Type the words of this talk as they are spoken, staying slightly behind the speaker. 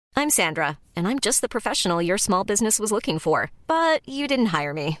I'm Sandra, and I'm just the professional your small business was looking for. But you didn't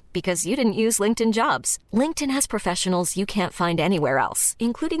hire me because you didn't use LinkedIn Jobs. LinkedIn has professionals you can't find anywhere else,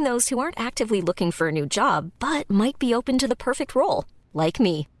 including those who aren't actively looking for a new job, but might be open to the perfect role, like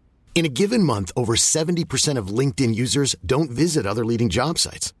me. In a given month, over 70% of LinkedIn users don't visit other leading job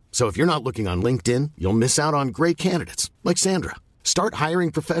sites. So if you're not looking on LinkedIn, you'll miss out on great candidates like Sandra. Start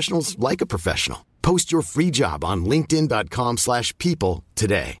hiring professionals like a professional. Post your free job on linkedin.com/people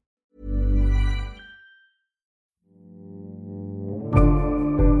today.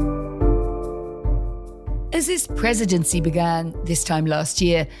 As his presidency began this time last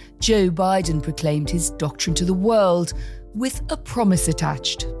year, Joe Biden proclaimed his doctrine to the world with a promise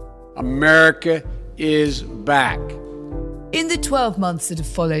attached. America is back. In the 12 months that have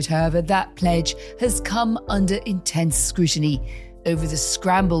followed, however, that pledge has come under intense scrutiny over the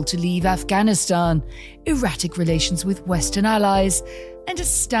scramble to leave Afghanistan, erratic relations with Western allies, and a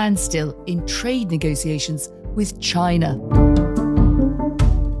standstill in trade negotiations with China.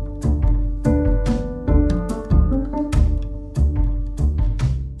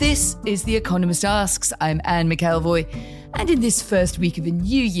 This is The Economist Asks. I'm Anne McElvoy, and in this first week of a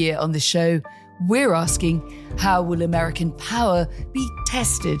new year on the show, we're asking, how will American power be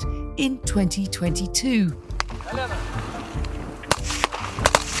tested in 2022?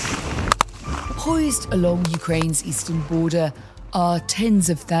 Poised along Ukraine's eastern border are tens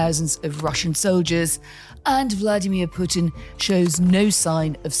of thousands of Russian soldiers, and Vladimir Putin shows no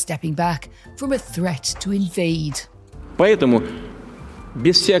sign of stepping back from a threat to invade. Поэтому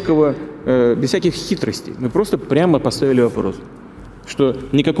без всяких хитростей мы просто прямо поставили вопрос, что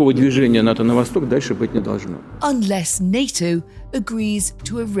никакого движения НАТО на восток дальше быть не должно. Unless NATO agrees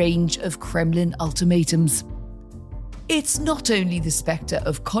to a range of Kremlin ultimatums. It's not only the spectre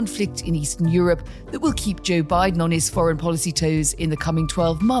of conflict in Eastern Europe that will keep Joe Biden on his foreign policy toes in the coming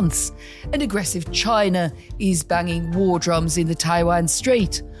 12 months. An aggressive China is banging war drums in the Taiwan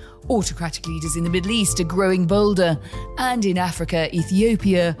Strait. Autocratic leaders in the Middle East are growing bolder. And in Africa,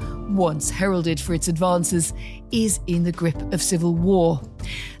 Ethiopia, once heralded for its advances, is in the grip of civil war.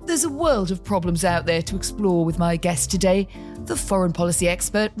 There's a world of problems out there to explore with my guest today, the foreign policy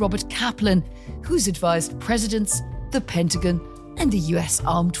expert Robert Kaplan, who's advised presidents, the Pentagon, and the US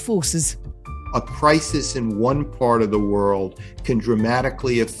Armed Forces. A crisis in one part of the world can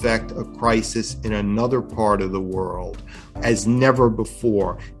dramatically affect a crisis in another part of the world as never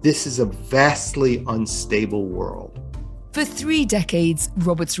before. This is a vastly unstable world. For 3 decades,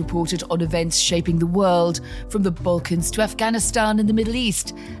 Robert's reported on events shaping the world, from the Balkans to Afghanistan and the Middle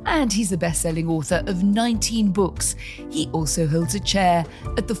East, and he's the best-selling author of 19 books. He also holds a chair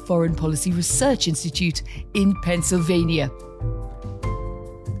at the Foreign Policy Research Institute in Pennsylvania.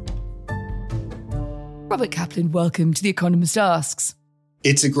 Robert Kaplan, welcome to The Economist Asks.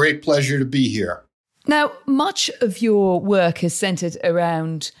 It's a great pleasure to be here. Now, much of your work has centred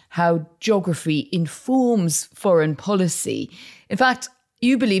around how geography informs foreign policy. In fact,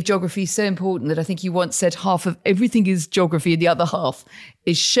 you believe geography is so important that I think you once said half of everything is geography and the other half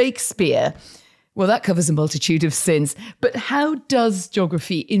is Shakespeare. Well, that covers a multitude of sins. But how does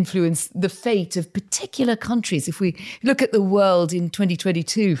geography influence the fate of particular countries? If we look at the world in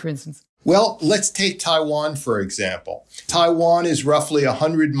 2022, for instance. Well, let's take Taiwan, for example. Taiwan is roughly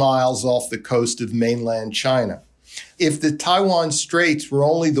 100 miles off the coast of mainland China. If the Taiwan Straits were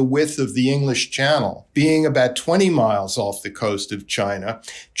only the width of the English Channel, being about 20 miles off the coast of China,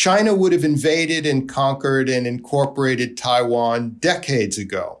 China would have invaded and conquered and incorporated Taiwan decades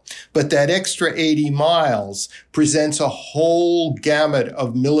ago. But that extra 80 miles presents a whole gamut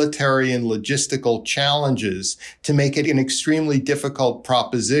of military and logistical challenges to make it an extremely difficult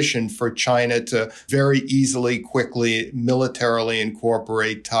proposition for China to very easily, quickly, militarily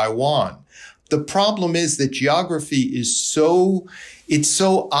incorporate Taiwan. The problem is that geography is so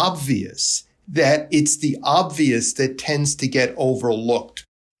obvious that it's the obvious that tends to get overlooked.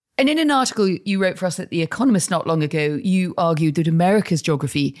 And in an article you wrote for us at The Economist not long ago, you argued that America's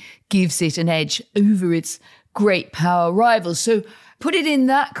geography gives it an edge over its great power rivals. So put it in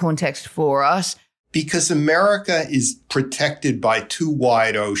that context for us. Because America is protected by 2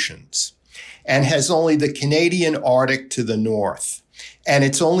 wide oceans and has only the Canadian Arctic to the north. And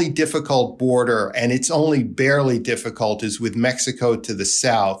its only difficult border, and its only barely difficult, is with Mexico to the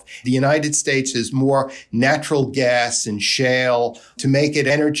south. The United States has more natural gas and shale to make it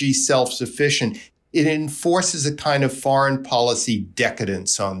energy self-sufficient. It enforces a kind of foreign policy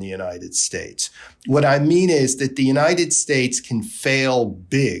decadence on the United States. What I mean is that the United States can fail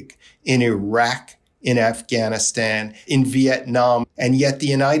big in Iraq in Afghanistan, in Vietnam, and yet the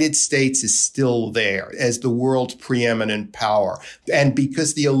United States is still there as the world's preeminent power. And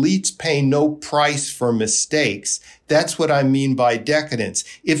because the elites pay no price for mistakes, that's what I mean by decadence.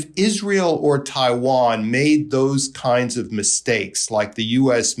 If Israel or Taiwan made those kinds of mistakes like the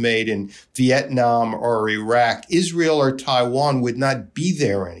U.S. made in Vietnam or Iraq, Israel or Taiwan would not be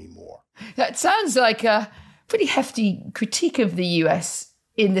there anymore. That sounds like a pretty hefty critique of the U.S.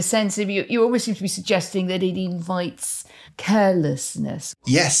 in the sense of you always seem to be suggesting that it invites carelessness.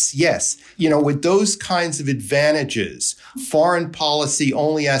 Yes. With those kinds of advantages, foreign policy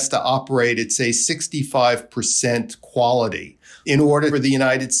only has to operate at, say, 65% quality in order for the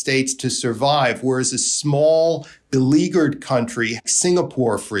United States to survive, whereas a small, beleaguered country,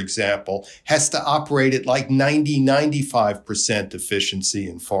 Singapore, for example, has to operate at like 95% efficiency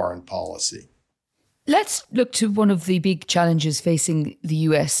in foreign policy. Let's look to one of the big challenges facing the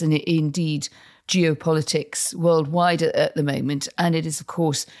US and indeed geopolitics worldwide at the moment, and it is, of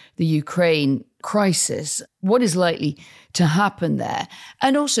course, the Ukraine crisis. What is likely to happen there?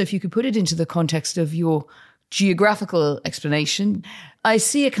 And also, if you could put it into the context of your geographical explanation, I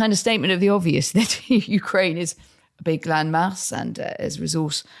see a kind of statement of the obvious that Ukraine is a big landmass and is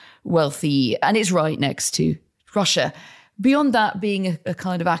resource wealthy, and it's right next to Russia. Beyond that being a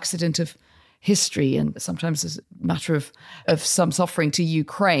kind of accident of history and sometimes as a matter of some suffering to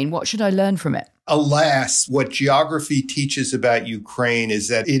Ukraine, what should I learn from it? Alas, what geography teaches about Ukraine is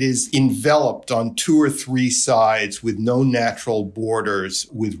that it is enveloped on 2 or 3 sides with no natural borders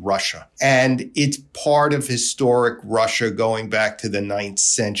with Russia. And it's part of historic Russia going back to the 9th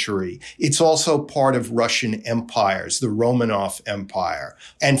century. It's also part of Russian empires, the Romanov Empire.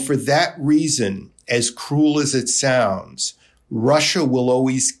 And for that reason, as cruel as it sounds, Russia will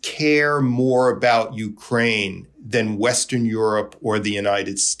always care more about Ukraine than Western Europe or the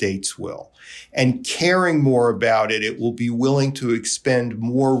United States will. And caring more about it, it will be willing to expend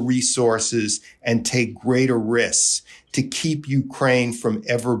more resources and take greater risks to keep Ukraine from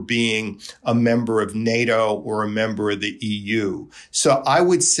ever being a member of NATO or a member of the EU. So I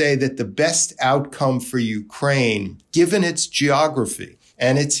would say that the best outcome for Ukraine, given its geography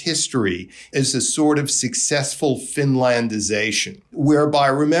and its history, is a sort of successful Finlandization, whereby,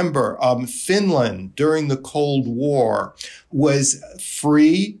 remember, Finland during the Cold War was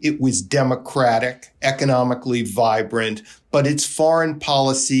free, it was democratic, economically vibrant, but its foreign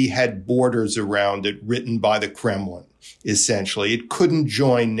policy had borders around it written by the Kremlin. Essentially, it couldn't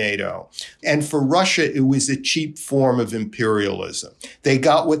join NATO. And for Russia, it was a cheap form of imperialism. They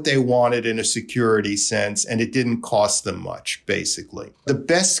got what they wanted in a security sense, and it didn't cost them much, basically. The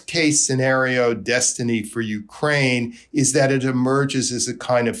best case scenario destiny for Ukraine is that it emerges as a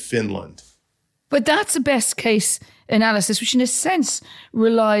kind of Finland. But that's a best case analysis, which in a sense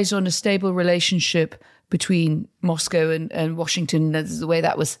relies on a stable relationship between Moscow and Washington. That's the way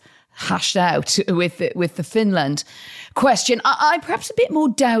that was hashed out with the Finland question. I'm perhaps a bit more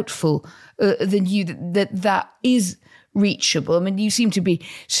doubtful than you that is reachable. I mean, you seem to be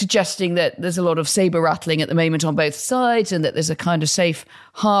suggesting that there's a lot of saber rattling at the moment on both sides and that there's a kind of safe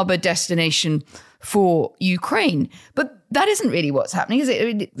harbour destination for Ukraine. But that isn't really what's happening, is it? I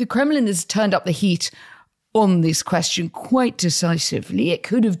mean, the Kremlin has turned up the heat on this question quite decisively. It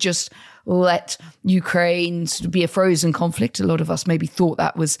could have just let Ukraine sort of be a frozen conflict. A lot of us maybe thought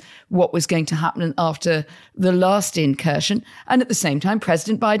that was what was going to happen after the last incursion. And at the same time,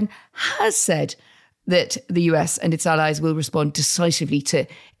 President Biden has said that the US and its allies will respond decisively to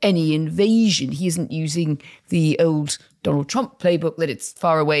any invasion. He isn't using the old Donald Trump playbook that it's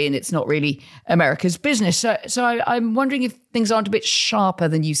far away and it's not really America's business. So I'm wondering if things aren't a bit sharper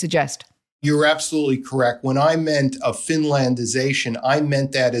than you suggest. You're absolutely correct. When I meant a Finlandization, I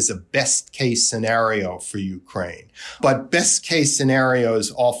meant that as a best case scenario for Ukraine. But best case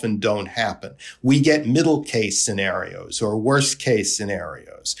scenarios often don't happen. We get middle case scenarios or worst case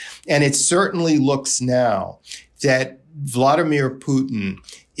scenarios. And it certainly looks now that Vladimir Putin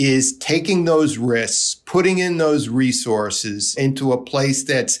is taking those risks, putting in those resources into a place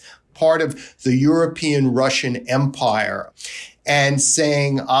that's part of the European Russian Empire, and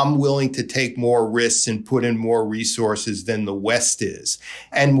saying, I'm willing to take more risks and put in more resources than the West is.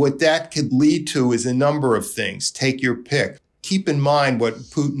 And what that could lead to is a number of things. Take your pick. Keep in mind what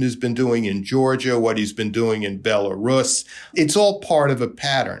Putin has been doing in Georgia, what he's been doing in Belarus. It's all part of a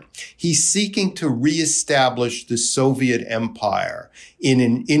pattern. He's seeking to reestablish the Soviet empire in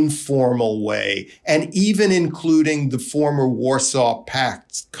an informal way, and even including the former Warsaw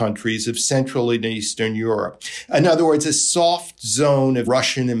Pact countries of Central and Eastern Europe. In other words, a soft zone of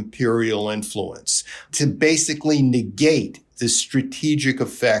Russian imperial influence to basically negate the strategic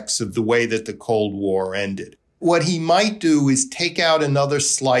effects of the way that the Cold War ended. What he might do is take out another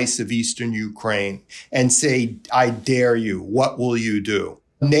slice of Eastern Ukraine and say, I dare you. What will you do?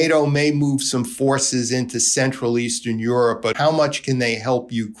 NATO may move some forces into Central Eastern Europe, but how much can they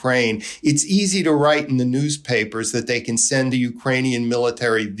help Ukraine? It's easy to write in the newspapers that they can send the Ukrainian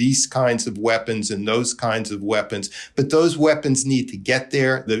military these kinds of weapons and those kinds of weapons, but those weapons need to get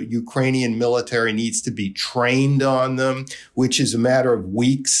there. The Ukrainian military needs to be trained on them, which is a matter of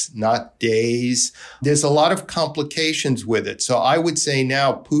weeks, not days. There's a lot of complications with it. So I would say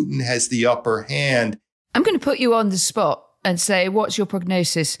now Putin has the upper hand. I'm going to put you on the spot and say, what's your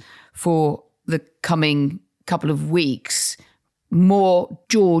prognosis for the coming couple of weeks? More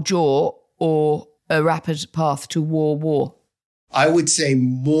jaw or a rapid path to war? I would say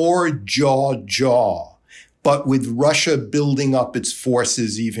more jaw, but with Russia building up its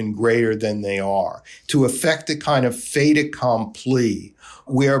forces even greater than they are, to effect a kind of fait accompli,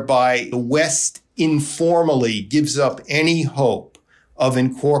 whereby the West informally gives up any hope of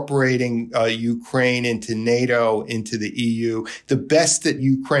incorporating Ukraine into NATO, into the EU. The best that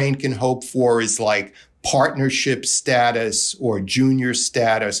Ukraine can hope for is like partnership status or junior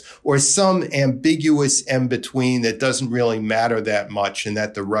status or some ambiguous in-between that doesn't really matter that much and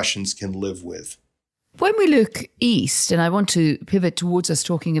that the Russians can live with. When we look east, and I want to pivot towards us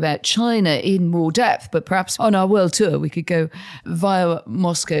talking about China in more depth, but perhaps on our world tour, we could go via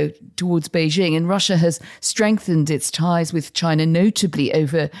Moscow towards Beijing. And Russia has strengthened its ties with China, notably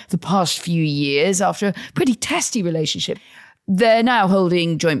over the past few years after a pretty testy relationship. They're now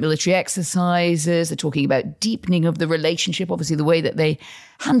holding joint military exercises. They're talking about deepening of the relationship, obviously the way that they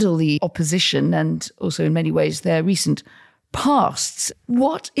handle the opposition and also in many ways their recent pasts.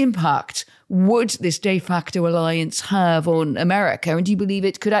 What impact would this de facto alliance have on America? And do you believe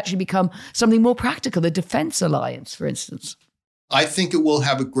it could actually become something more practical, a defense alliance, for instance? I think it will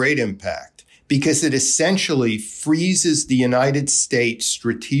have a great impact because it essentially freezes the United States,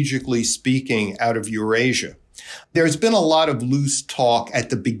 strategically speaking, out of Eurasia. There's been a lot of loose talk at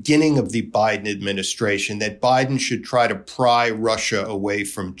the beginning of the Biden administration that Biden should try to pry Russia away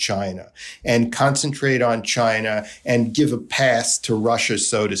from China and concentrate on China and give a pass to Russia,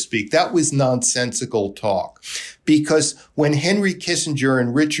 so to speak. That was nonsensical talk. Because when Henry Kissinger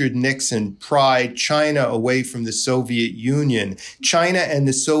and Richard Nixon pried China away from the Soviet Union, China and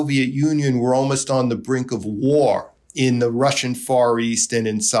the Soviet Union were almost on the brink of war in the Russian Far East and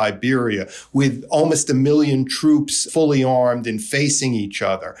in Siberia, with almost 1 million troops fully armed and facing each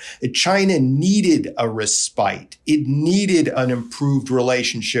other. China needed a respite. It needed an improved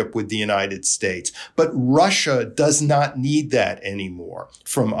relationship with the United States. But Russia does not need that anymore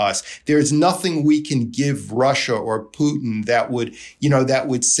from us. There's nothing we can give Russia or Putin that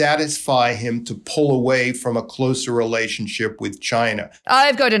would satisfy him to pull away from a closer relationship with China.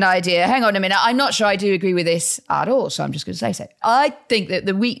 I've got an idea. Hang on a minute. I'm not sure I do agree with this at all. So I'm just going to say so. I think that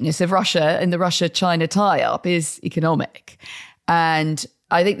the weakness of Russia and the Russia-China tie-up is economic. And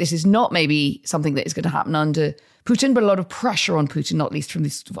I think this is not maybe something that is going to happen under Putin, but a lot of pressure on Putin, not least from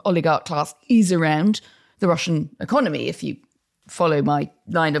this oligarch class, is around the Russian economy, if you follow my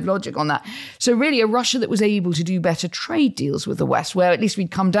line of logic on that. So really a Russia that was able to do better trade deals with the West, where at least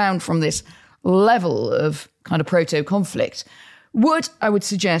we'd come down from this level of kind of proto-conflict, would, I would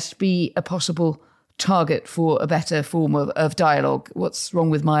suggest, be a possible target for a better form of dialogue. What's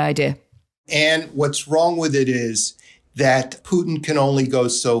wrong with my idea? And what's wrong with it is that Putin can only go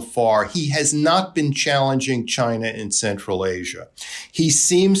so far. He has not been challenging China in Central Asia. He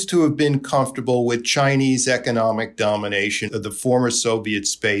seems to have been comfortable with Chinese economic domination of the former Soviet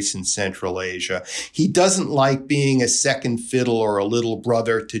space in Central Asia. He doesn't like being a second fiddle or a little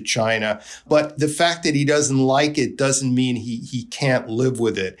brother to China, but the fact that he doesn't like it doesn't mean he can't live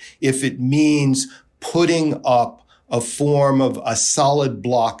with it. If it means putting up a form of a solid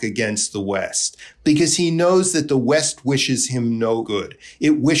block against the West, because he knows that the West wishes him no good.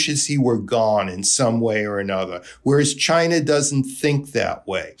 It wishes he were gone in some way or another, whereas China doesn't think that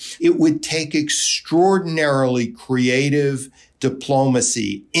way. It would take extraordinarily creative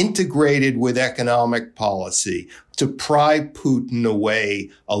diplomacy integrated with economic policy to pry Putin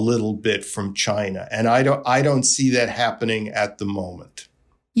away a little bit from China. And I don't see that happening at the moment.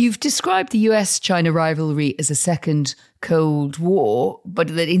 You've described the US-China rivalry as a second Cold War, but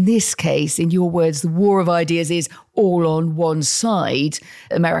that in this case, in your words, the war of ideas is all on one side.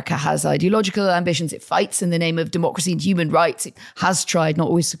 America has ideological ambitions. It fights in the name of democracy and human rights. It has tried, not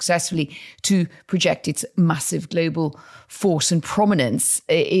always successfully, to project its massive global force and prominence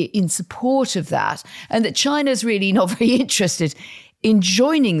in support of that. And that China's really not very interested in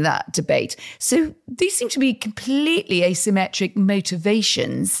joining that debate. So these seem to be completely asymmetric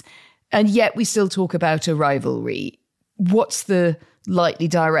motivations, and yet we still talk about a rivalry. What's the likely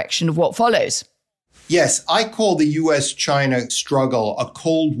direction of what follows? Yes, I call the U.S.-China struggle a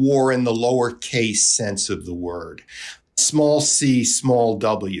Cold War in the lowercase sense of the word. Small c, small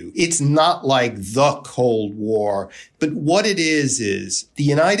w. It's not like the Cold War, but what it is the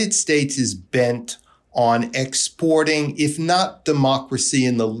United States is bent on exporting, if not democracy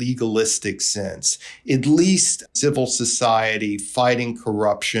in the legalistic sense, at least civil society, fighting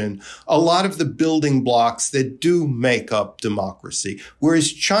corruption, a lot of the building blocks that do make up democracy.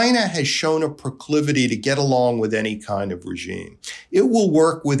 Whereas China has shown a proclivity to get along with any kind of regime. It will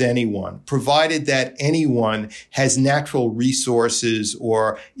work with anyone, provided that anyone has natural resources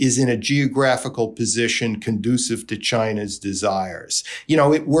or is in a geographical position conducive to China's desires.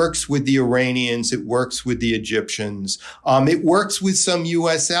 It works with the Iranians, it works with the Egyptians. It works with some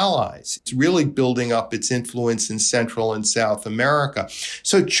U.S. allies. It's really building up its influence in Central and South America.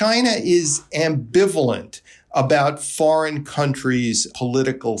 So China is ambivalent about foreign countries'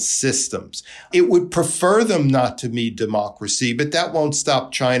 political systems. It would prefer them not to be democracy, but that won't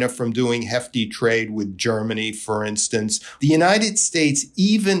stop China from doing hefty trade with Germany, for instance. The United States,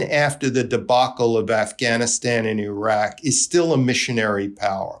 even after the debacle of Afghanistan and Iraq, is still a missionary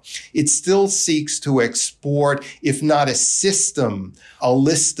power. It still seeks to export, if not a system, a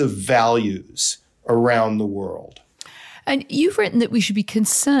list of values around the world. And you've written that we should be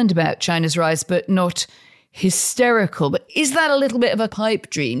concerned about China's rise, but not hysterical. But is that a little bit of a pipe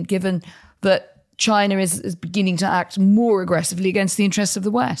dream, given that China is beginning to act more aggressively against the interests of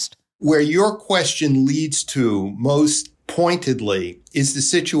the West? Where your question leads to most pointedly is the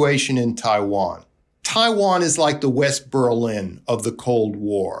situation in Taiwan. Taiwan is like the West Berlin of the Cold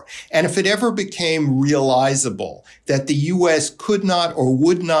War. And if it ever became realizable that the U.S. could not or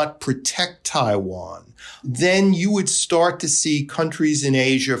would not protect Taiwan, then you would start to see countries in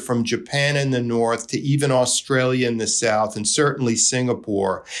Asia, from Japan in the north to even Australia in the south, and certainly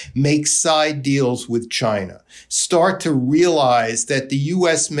Singapore, make side deals with China. Start to realize that the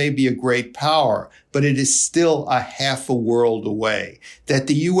U.S. may be a great power, but it is still a half a world away. That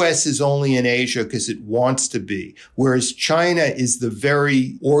the U.S. is only in Asia because it wants to be, whereas China is the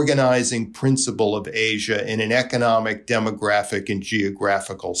very organizing principle of Asia in an economic, demographic, and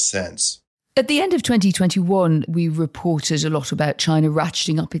geographical sense. At the end of 2021, we reported a lot about China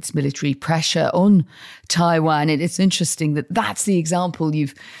ratcheting up its military pressure on Taiwan. And it's interesting that that's the example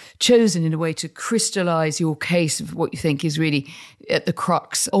you've chosen in a way to crystallize your case of what you think is really at the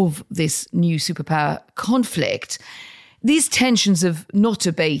crux of this new superpower conflict. These tensions have not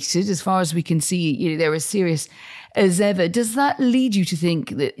abated. As far as we can see, they're as serious as ever. Does that lead you to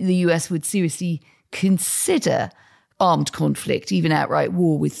think that the US would seriously consider armed conflict, even outright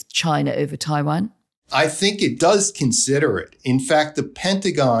war with China over Taiwan? I think it does consider it. In fact, the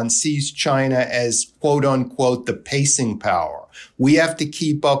Pentagon sees China as, quote unquote, the pacing power. We have to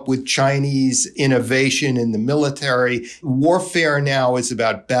keep up with Chinese innovation in the military. Warfare now is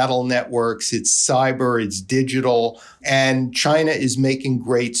about battle networks. It's cyber, it's digital, and China is making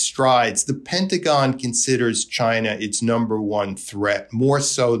great strides. The Pentagon considers China its number one threat, more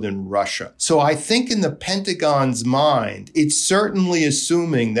so than Russia. So I think in the Pentagon's mind, it's certainly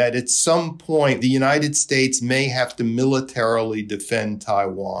assuming that at some point the United States may have to militarily defend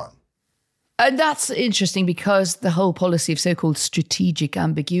Taiwan. And that's interesting because the whole policy of so-called strategic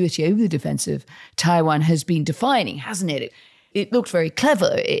ambiguity over the defense of Taiwan has been defining, hasn't it? It looked very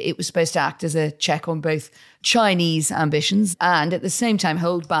clever. It was supposed to act as a check on both Chinese ambitions and at the same time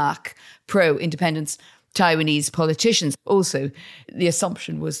hold back pro-independence Taiwanese politicians. Also, the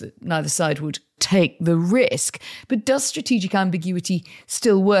assumption was that neither side would take the risk. But does strategic ambiguity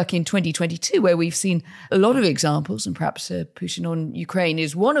still work in 2022, where we've seen a lot of examples, and perhaps Putin on Ukraine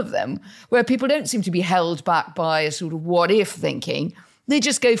is one of them, where people don't seem to be held back by a sort of what-if thinking. They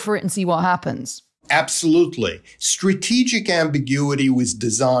just go for it and see what happens. Absolutely. Strategic ambiguity was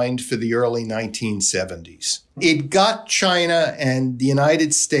designed for the early 1970s. It got China and the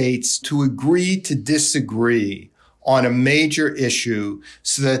United States to agree to disagree on a major issue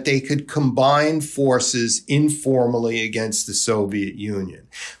so that they could combine forces informally against the Soviet Union.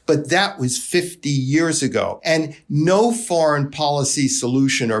 But that was 50 years ago. And no foreign policy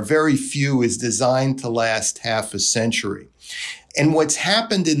solution, or very few, is designed to last half a century. And what's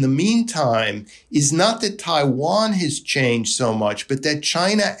happened in the meantime is not that Taiwan has changed so much, but that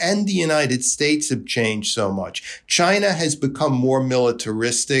China and the United States have changed so much. China has become more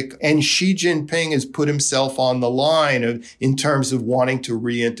militaristic, and Xi Jinping has put himself on the line in terms of wanting to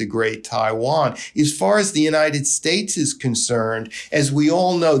reintegrate Taiwan. As far as the United States is concerned, as we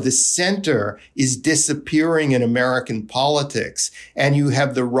all know, the center is disappearing in American politics, and you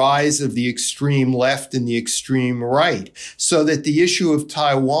have the rise of the extreme left and the extreme right, so that the issue of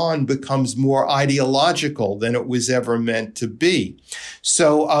Taiwan becomes more ideological than it was ever meant to be.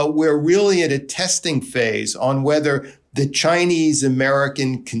 So we're really at a testing phase on whether the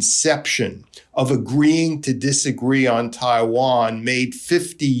Chinese-American conception of agreeing to disagree on Taiwan made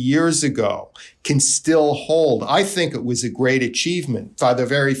 50 years ago can still hold. I think it was a great achievement by the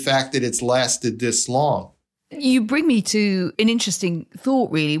very fact that it's lasted this long. You bring me to an interesting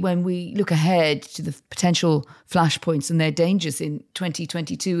thought, really, when we look ahead to the potential flashpoints and their dangers in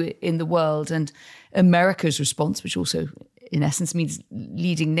 2022 in the world, and America's response, which also, in essence, means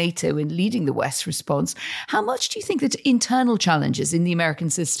leading NATO and leading the West's response. How much do you think that internal challenges in the American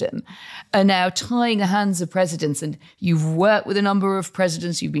system are now tying the hands of presidents? And you've worked with a number of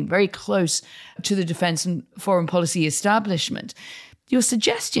presidents, you've been very close to the defense and foreign policy establishment. Your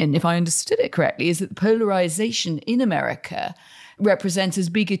suggestion, if I understood it correctly, is that the polarization in America represents as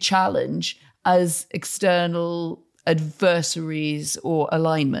big a challenge as external adversaries or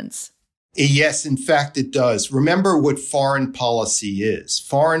alignments. Yes, in fact, it does. Remember what foreign policy is.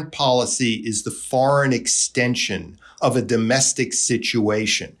 Foreign policy is the foreign extension of a domestic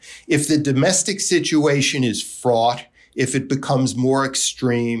situation. If the domestic situation is fraught, if it becomes more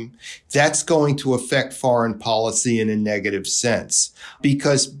extreme, that's going to affect foreign policy in a negative sense,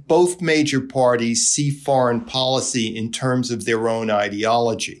 because both major parties see foreign policy in terms of their own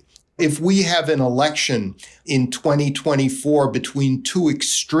ideology. If we have an election in 2024 between two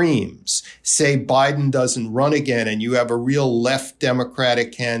extremes, say Biden doesn't run again and you have a real left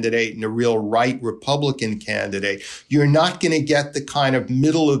Democratic candidate and a real right Republican candidate, you're not going to get the kind of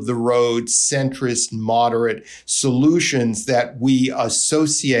middle of the road, centrist, moderate solutions that we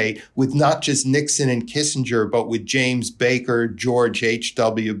associate with not just Nixon and Kissinger, but with James Baker, George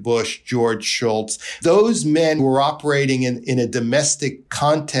H.W. Bush, George Shultz. Those men were operating in a domestic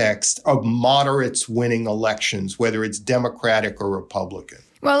context of moderates winning elections, whether it's Democratic or Republican.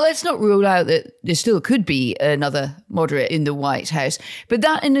 Well, let's not rule out that there still could be another moderate in the White House. But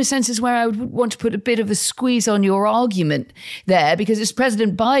that, in a sense, is where I would want to put a bit of a squeeze on your argument there, because it's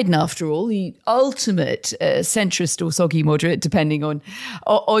President Biden, after all, the ultimate centrist or soggy moderate, depending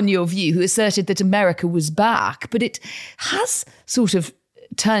on your view, who asserted that America was back. But it has sort of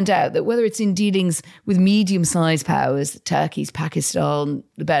turned out that whether it's in dealings with medium-sized powers, Turkey's, Pakistan,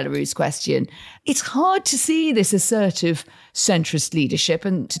 the Belarus question, it's hard to see this assertive centrist leadership.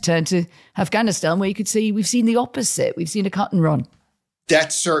 And to turn to Afghanistan, where you could see we've seen the opposite. We've seen a cut and run.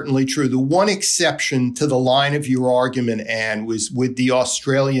 That's certainly true. The one exception to the line of your argument, Anne, was with the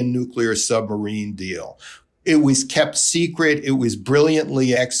Australian nuclear submarine deal. It was kept secret. It was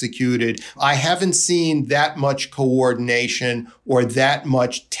brilliantly executed. I haven't seen that much coordination or that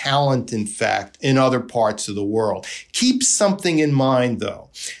much talent, in fact, in other parts of the world. Keep something in mind, though.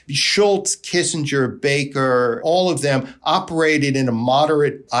 Shultz, Kissinger, Baker, all of them operated in a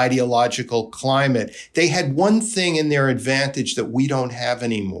moderate ideological climate. They had one thing in their advantage that we don't have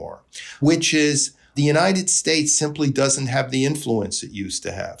anymore, which is the United States simply doesn't have the influence it used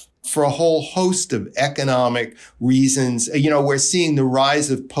to have. For a whole host of economic reasons, we're seeing the rise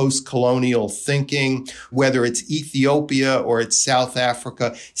of post-colonial thinking, whether it's Ethiopia or it's South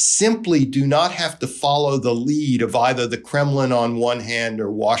Africa, simply do not have to follow the lead of either the Kremlin on one hand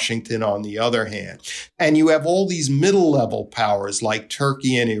or Washington on the other hand. And you have all these middle-level powers like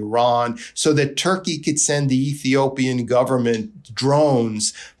Turkey and Iran, so that Turkey could send the Ethiopian government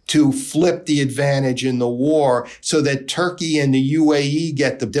drones to flip the advantage in the war, so that Turkey and the UAE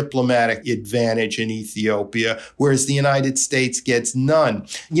get the diplomatic advantage in Ethiopia, whereas the United States gets none.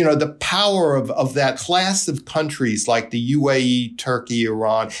 The power of that class of countries like the UAE, Turkey,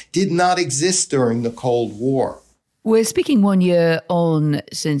 Iran did not exist during the Cold War. We're speaking 1 year on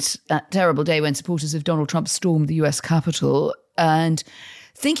since that terrible day when supporters of Donald Trump stormed the US Capitol, and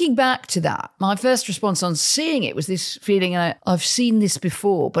thinking back to that, my first response on seeing it was this feeling, I've seen this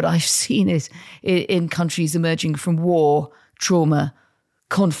before, but I've seen it in countries emerging from war, trauma,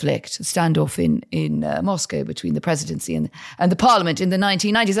 conflict, a standoff in Moscow between the presidency and the parliament in the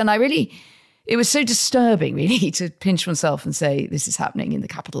 1990s. And it was so disturbing, really, to pinch oneself and say, this is happening in the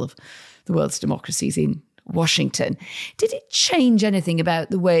capital of the world's democracies in Washington. Did it change anything about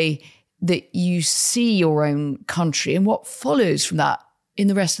the way that you see your own country and what follows from that in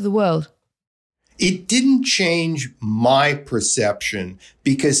the rest of the world? It didn't change my perception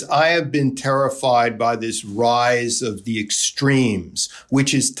because I have been terrified by this rise of the extremes,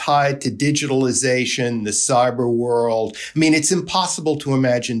 which is tied to digitalization, the cyber world. I mean, it's impossible to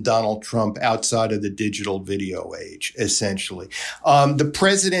imagine Donald Trump outside of the digital video age, essentially. The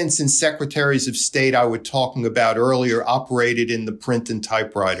presidents and secretaries of state I was talking about earlier operated in the print and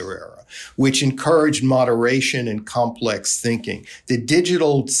typewriter era, which encouraged moderation and complex thinking. The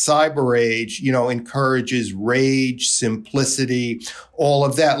digital cyber age, encourages rage, simplicity, all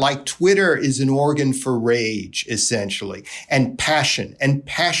of that. Like Twitter is an organ for rage, essentially, and passion. And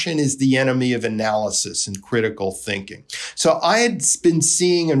passion is the enemy of analysis and critical thinking. So I had been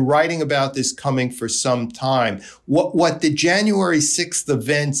seeing and writing about this coming for some time. What the January 6th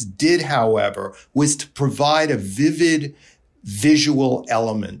events did, however, was to provide a vivid visual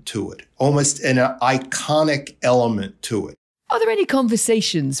element to it, almost an iconic element to it. Are there any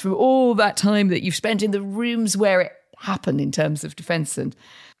conversations from all that time that you've spent in the rooms where it happened in terms of defence and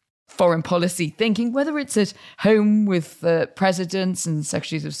foreign policy thinking, whether it's at home with presidents and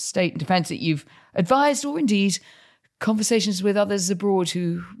secretaries of state and defence that you've advised, or indeed conversations with others abroad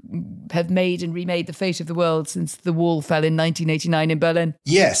who have made and remade the fate of the world since the wall fell in 1989 in Berlin?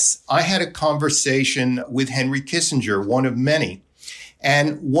 Yes, I had a conversation with Henry Kissinger, one of many.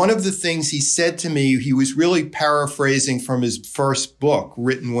 And one of the things he said to me, he was really paraphrasing from his first book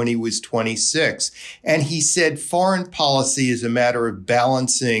written when he was 26. And he said, foreign policy is a matter of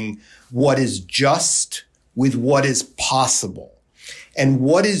balancing what is just with what is possible. And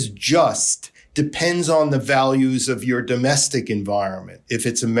what is just depends on the values of your domestic environment. If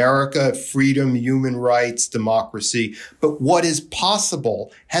it's America, freedom, human rights, democracy. But what is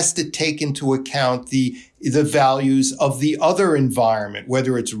possible has to take into account the values of the other environment,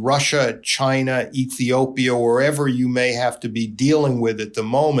 whether it's Russia, China, Ethiopia, wherever you may have to be dealing with at the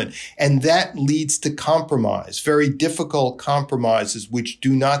moment. And that leads to compromise, very difficult compromises, which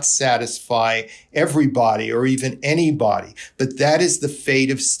do not satisfy everybody or even anybody. But that is the fate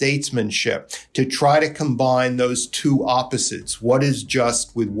of statesmanship, to try to combine those two opposites, what is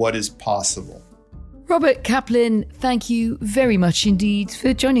just with what is possible. Robert Kaplan, thank you very much indeed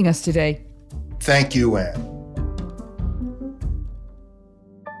for joining us today. Thank you, Anne.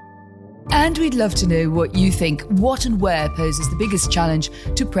 And we'd love to know what you think. What and where poses the biggest challenge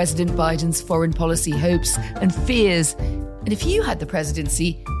to President Biden's foreign policy hopes and fears? And if you had the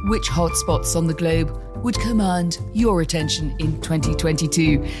presidency, which hotspots on the globe would command your attention in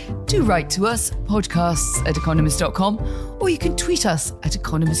 2022? Do write to us, podcasts@economist.com, or you can tweet us at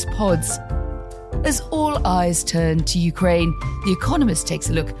EconomistPods. As all eyes turn to Ukraine, The Economist takes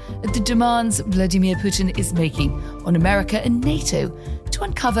a look at the demands Vladimir Putin is making on America and NATO to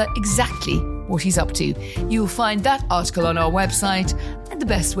uncover exactly what he's up to. You'll find that article on our website, and the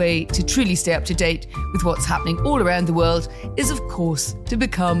best way to truly stay up to date with what's happening all around the world is, of course, to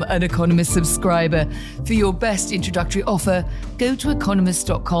become an Economist subscriber. For your best introductory offer, go to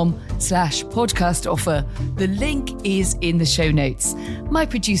economist.com/podcast offer. The link is in the show notes. My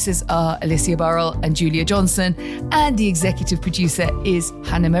producers are Alicia Burrell and Julia Johnson, and the executive producer is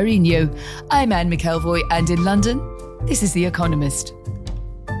Hannah Marino. I'm Anne McElvoy, and in London, this is The Economist.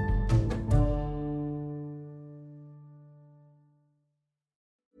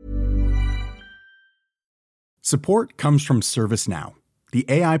 Support comes from ServiceNow, the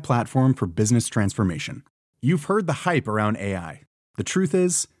AI platform for business transformation. You've heard the hype around AI. The truth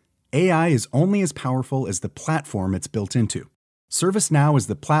is, AI is only as powerful as the platform it's built into. ServiceNow is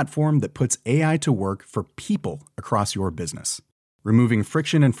the platform that puts AI to work for people across your business, removing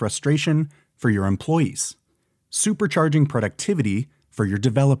friction and frustration for your employees, supercharging productivity for your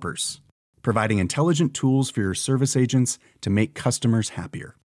developers, providing intelligent tools for your service agents to make customers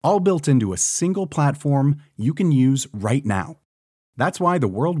happier. All built into a single platform you can use right now. That's why the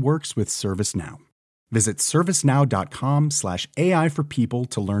world works with ServiceNow. Visit servicenow.com/AI for people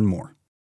to learn more.